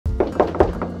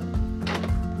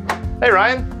Hey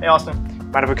Ryan. Hey Austin.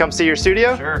 Mind if we come see your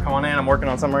studio? Sure, come on in. I'm working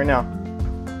on something right now.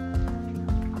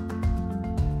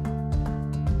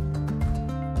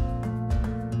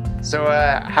 So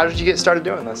how did you get started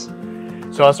doing this?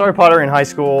 So I started pottery in high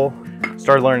school,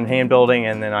 started learning hand building,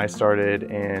 and then I started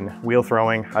in wheel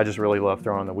throwing. I just really love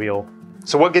throwing the wheel.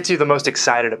 So what gets you the most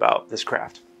excited about this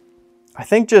craft? I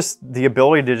think just the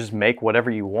ability to just make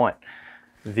whatever you want.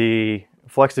 The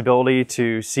flexibility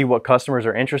to see what customers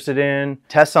are interested in,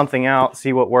 test something out,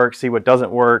 see what works, see what doesn't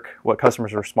work, what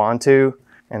customers respond to,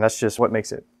 and that's just what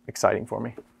makes it exciting for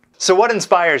me. So what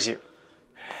inspires you?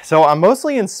 So I'm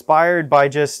mostly inspired by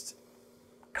just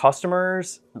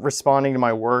customers responding to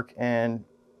my work and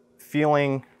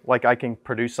feeling like I can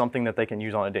produce something that they can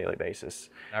use on a daily basis.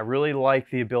 I really like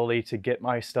the ability to get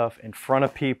my stuff in front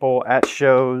of people at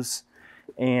shows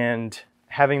and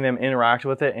having them interact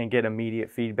with it and get immediate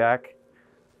feedback.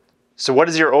 So what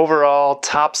is your overall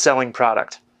top selling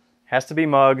product? Has to be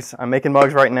mugs. I'm making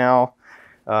mugs right now.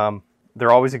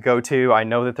 They're always a go-to. I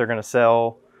know that they're gonna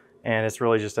sell, and it's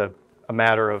really just a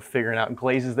matter of figuring out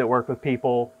glazes that work with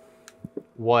people,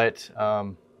 what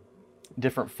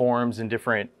different forms and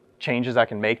different changes I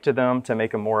can make to them to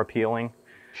make them more appealing.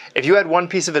 If you had one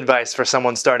piece of advice for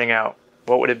someone starting out,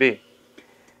 what would it be?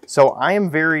 So I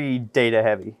am very data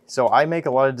heavy. So I make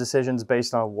a lot of decisions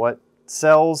based on what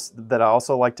sells that I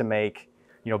also like to make.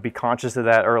 You know, be conscious of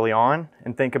that early on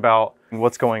and think about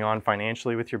what's going on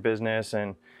financially with your business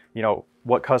and, you know,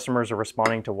 what customers are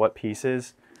responding to what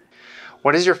pieces.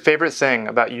 What is your favorite thing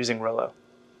about using Rollo?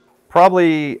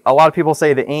 Probably a lot of people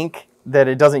say the ink, that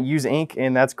it doesn't use ink,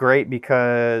 and that's great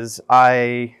because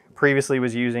I previously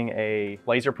was using a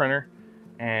laser printer,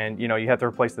 and you know, you have to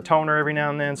replace the toner every now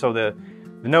and then, so the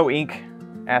no ink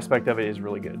aspect of it is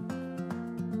really good.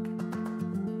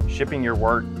 Shipping your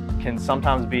work can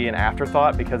sometimes be an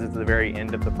afterthought because it's the very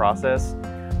end of the process,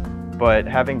 but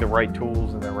having the right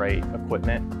tools and the right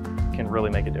equipment can really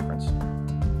make a difference.